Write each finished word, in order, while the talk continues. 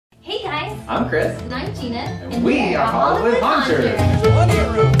I'm Chris. And I'm Gina. And we are Holden Hunters.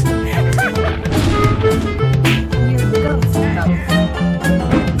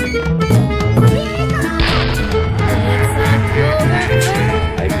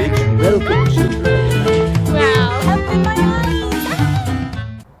 I bid you welcome, children. Wow.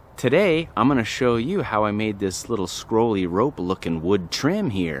 Today, I'm going to show you how I made this little scrolly rope looking wood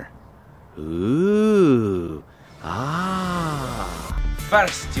trim here. Ooh. Ah.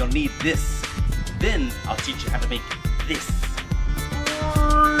 First, you'll need this. Then, I'll teach you how to make this.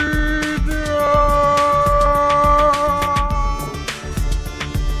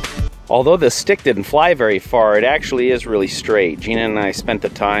 Although the stick didn't fly very far, it actually is really straight. Gina and I spent the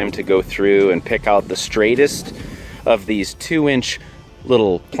time to go through and pick out the straightest of these 2-inch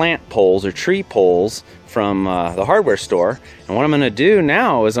little plant poles or tree poles from the hardware store. And what I'm going to do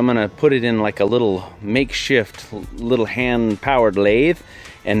now is I'm going to put it in like a little makeshift little hand-powered lathe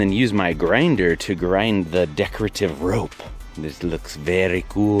and then use my grinder to grind the decorative rope. This looks very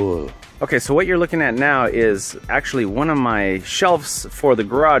cool. Okay, so what you're looking at now is actually one of my shelves for the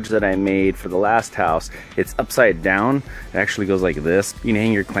garage that I made for the last house. It's upside down. It actually goes like this. You can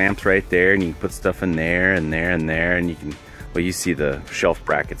hang your clamps right there and you can put stuff in there and there and there, and you can, well, you see the shelf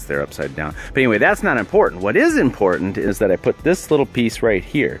brackets there upside down. But anyway, that's not important. What is important is that I put this little piece right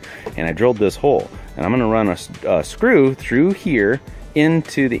here and I drilled this hole. And I'm gonna run a screw through here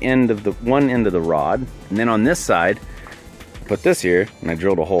into the end of the one end of the rod. And then on this side, put this here and I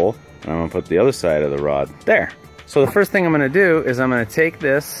drilled a hole. And I'm gonna put the other side of the rod there. So the first thing I'm gonna do is I'm gonna take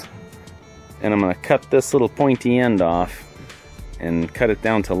this and I'm gonna cut this little pointy end off and cut it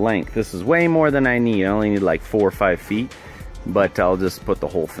down to length. This is way more than I need. I only need like 4 or 5 feet, but I'll just put the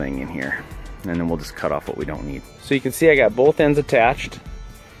whole thing in here and then we'll just cut off what we don't need. So you can see I got both ends attached.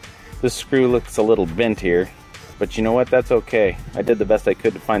 This screw looks a little bent here, but you know what? That's okay. I did the best I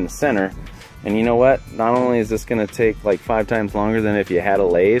could to find the center. And you know what? Not only is this gonna take like 5 times longer than if you had a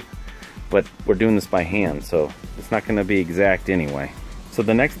lathe, but we're doing this by hand, so it's not gonna be exact anyway. So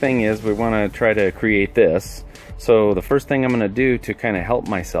the next thing is we wanna try to create this. So the first thing I'm gonna do to kind of help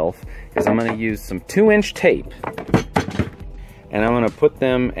myself is I'm gonna use some 2-inch tape. And I'm gonna put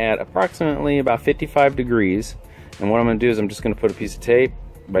them at approximately about 55 degrees. And what I'm gonna do is I'm just gonna put a piece of tape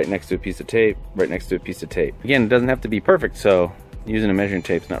right next to a piece of tape, right next to a piece of tape. Again, it doesn't have to be perfect, so using a measuring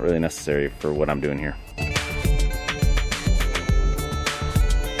tape is not really necessary for what I'm doing here.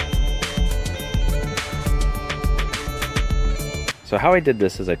 So how I did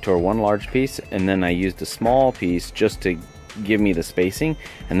this is I tore one large piece and then I used a small piece just to give me the spacing,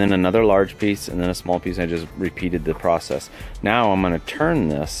 and then another large piece and then a small piece. I just repeated the process. Now I'm going to turn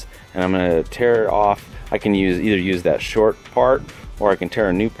this and I'm going to tear it off. I can either use that short part or I can tear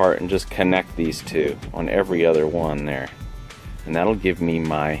a new part and just connect these two on every other one there. And that'll give me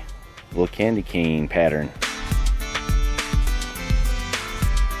my little candy cane pattern.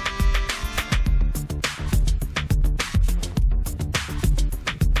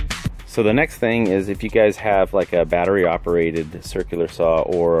 So the next thing is, if you guys have like a battery operated circular saw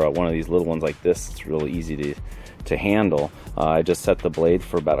or one of these little ones like this, it's really easy to handle. I just set the blade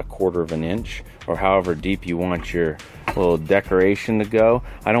for about 1/4 of an inch or however deep you want your little decoration to go.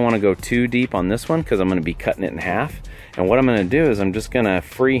 I don't want to go too deep on this one because I'm going to be cutting it in half. And what I'm going to do is I'm just going to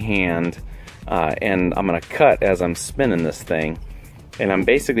freehand and I'm going to cut as I'm spinning this thing. And I'm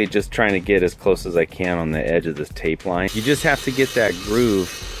basically just trying to get as close as I can on the edge of this tape line. You just have to get that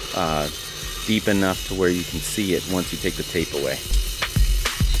groove deep enough to where you can see it once you take the tape away.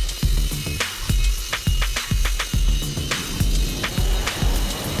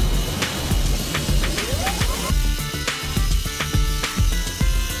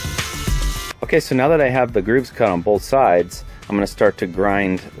 Okay, so now that I have the grooves cut on both sides, I'm going to start to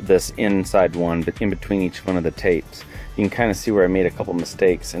grind this inside one, but in between each one of the tapes. You can kind of see where I made a couple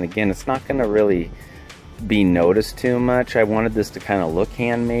mistakes, and again, it's not going to really be noticed too much. I wanted this to kind of look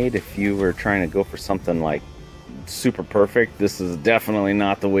handmade. If you were trying to go for something like super perfect, this is definitely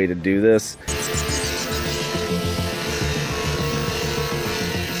not the way to do this.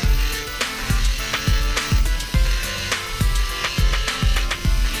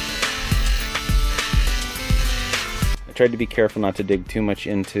 I tried to be careful not to dig too much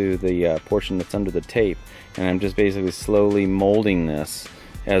into the portion that's under the tape, and I'm just basically slowly molding this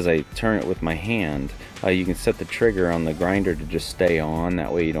as I turn it with my hand. You can set the trigger on the grinder to just stay on.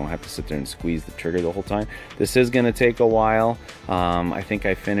 That way you don't have to sit there and squeeze the trigger the whole time. This is going to take a while. I think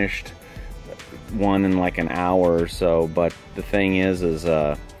I finished one in like an hour or so, but the thing is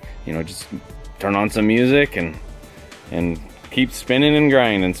you know, just turn on some music and keep spinning and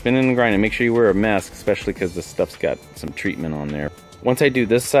grinding, spinning and grinding. Make sure you wear a mask, especially because this stuff's got some treatment on there. once I do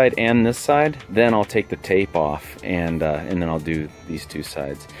this side and this side, then I'll take the tape off, and then I'll do these two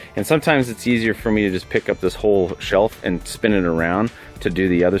sides. And sometimes it's easier for me to just pick up this whole shelf and spin it around to do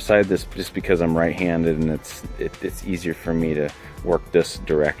the other side, this just because I'm right-handed, and it's easier for me to work this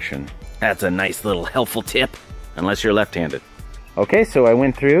direction. That's a nice little helpful tip, unless you're left-handed. Okay, so I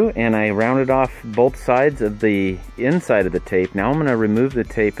went through and I rounded off both sides of the inside of the tape. Now I'm going to remove the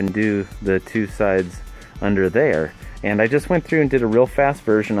tape and do the two sides under there. And I just went through and did a real fast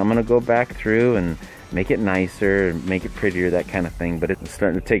version. I'm going to go back through and make it nicer, make it prettier, that kind of thing. But it's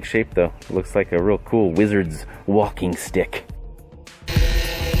starting to take shape though. It looks like a real cool wizard's walking stick.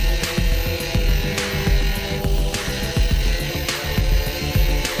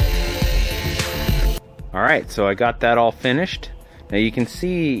 Alright, so I got that all finished. Now you can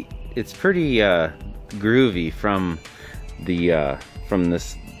see it's pretty groovy from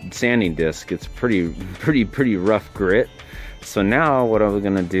this sanding disc. It's pretty rough grit. So now what I'm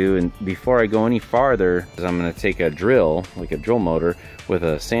gonna do, and before I go any farther, is I'm gonna take a drill, like a drill motor, with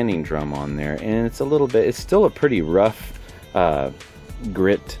a sanding drum on there, and it's still a pretty rough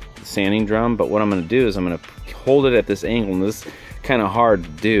grit sanding drum, but what I'm gonna do is I'm gonna hold it at this angle, and this is kind of hard to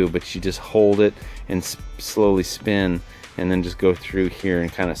do, but you just hold it and slowly spin, and then just go through here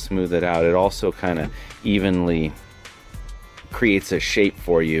and kind of smooth it out. It also kind of evenly creates a shape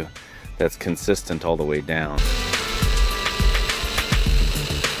for you that's consistent all the way down.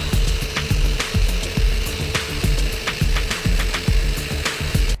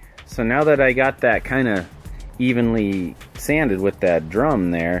 So now that I got that kind of evenly sanded with that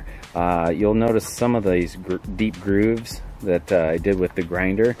drum there, you'll notice some of these deep grooves that I did with the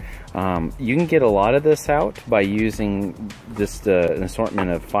grinder. You can get a lot of this out by using just an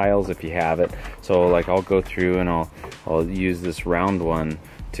assortment of files if you have it. So like I'll go through and I'll use this round one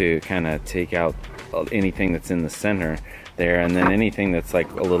to kind of take out anything that's in the center there, and then anything that's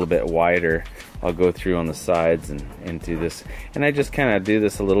like a little bit wider I'll go through on the sides and do this. And I just kind of do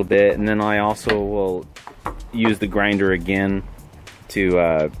this a little bit, and then I also will use the grinder again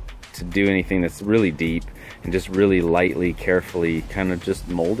to do anything that's really deep, and just really lightly, carefully kind of just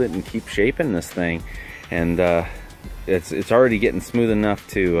mold it and keep shaping this thing. And it's already getting smooth enough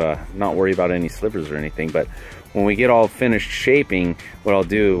to not worry about any slivers or anything. But when we get all finished shaping, what I'll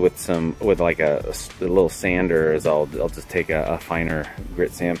do with like a little sander is I'll just take a finer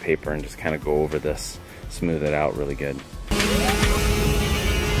grit sandpaper and just kind of go over this, smooth it out really good.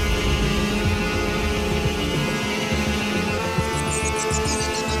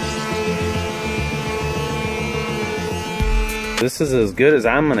 This is as good as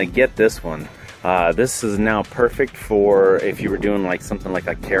I'm gonna get this one. This is now perfect for if you were doing like something like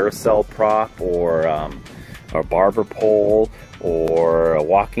a carousel prop, or a barber pole, or a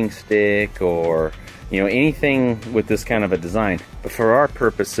walking stick, or anything with this kind of a design. But for our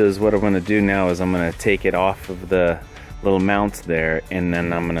purposes, what I'm gonna do now is I'm gonna take it off of the little mounts there, and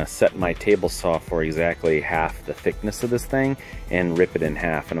then I'm gonna set my table saw for exactly half the thickness of this thing and rip it in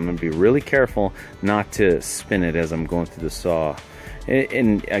half. And I'm gonna be really careful not to spin it as I'm going through the saw.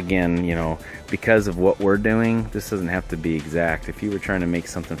 And again, because of what we're doing, this doesn't have to be exact. If you were trying to make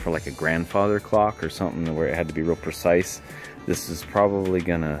something for like a grandfather clock or something where it had to be real precise, this is probably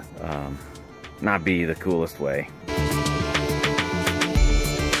gonna not be the coolest way.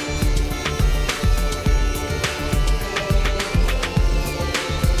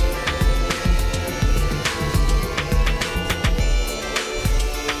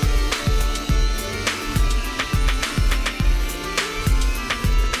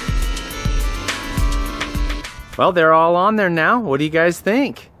 Well, they're all on there now. What do you guys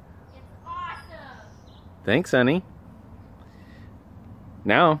think? It's awesome. Thanks, honey.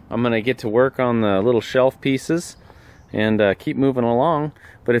 Now, I'm going to get to work on the little shelf pieces and keep moving along.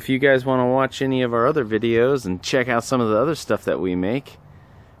 But if you guys want to watch any of our other videos and check out some of the other stuff that we make,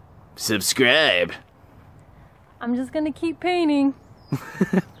 subscribe. I'm just going to keep painting.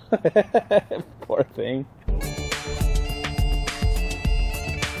 Poor thing.